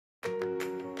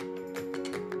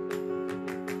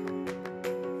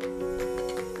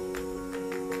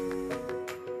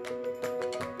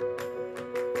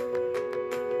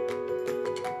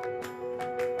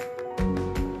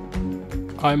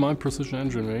IMI Precision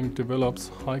Engineering develops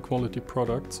high-quality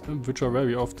products which are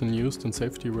very often used in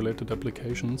safety-related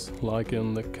applications like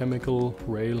in the chemical,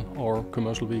 rail or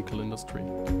commercial vehicle industry.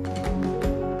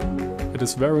 It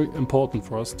is very important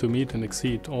for us to meet and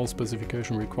exceed all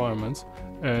specification requirements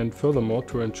and furthermore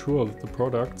to ensure that the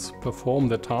products perform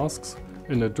their tasks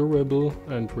in a durable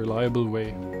and reliable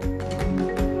way.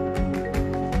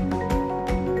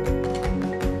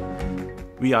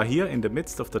 We are here in the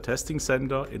midst of the testing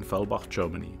center in Falmouth,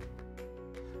 Germany.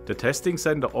 The testing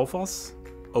center offers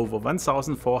over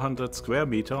 1,400 square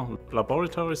meter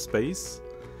laboratory space,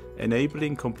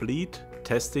 enabling complete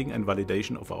testing and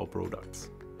validation of our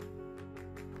products.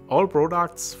 All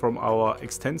products from our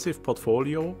extensive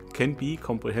portfolio can be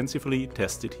comprehensively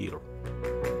tested here.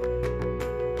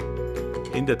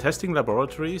 In the testing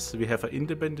laboratories, we have an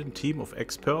independent team of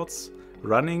experts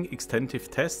running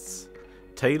extensive tests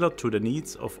tailored to the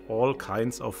needs of all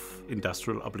kinds of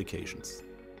industrial applications.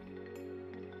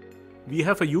 We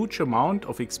have a huge amount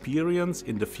of experience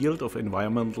in the field of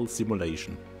environmental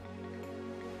simulation,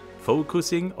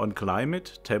 focusing on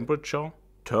climate, temperature,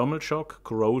 thermal shock,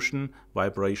 corrosion,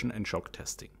 vibration and shock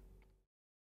testing.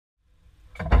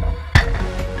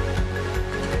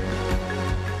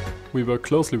 We work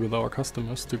closely with our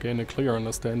customers to gain a clear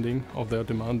understanding of their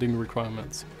demanding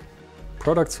requirements.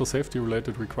 Products for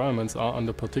safety-related requirements are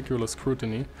under particular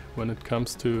scrutiny when it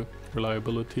comes to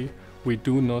reliability. We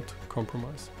do not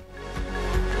compromise.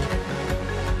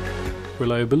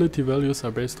 Reliability values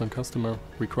are based on customer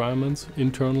requirements,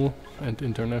 internal and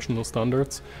international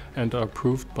standards, and are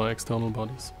approved by external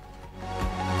bodies.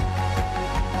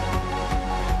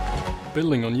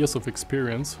 Building on years of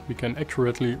experience, we can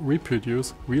accurately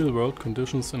reproduce real-world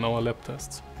conditions in our lab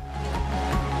tests.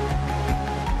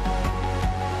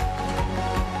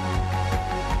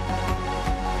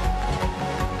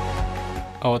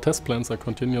 Our test plans are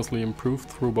continuously improved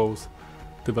through both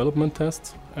development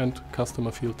tests and customer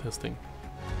field testing.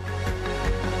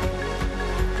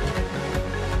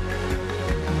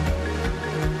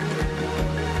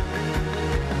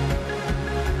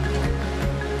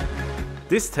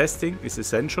 This testing is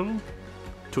essential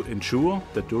to ensure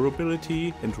the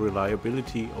durability and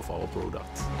reliability of our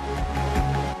products.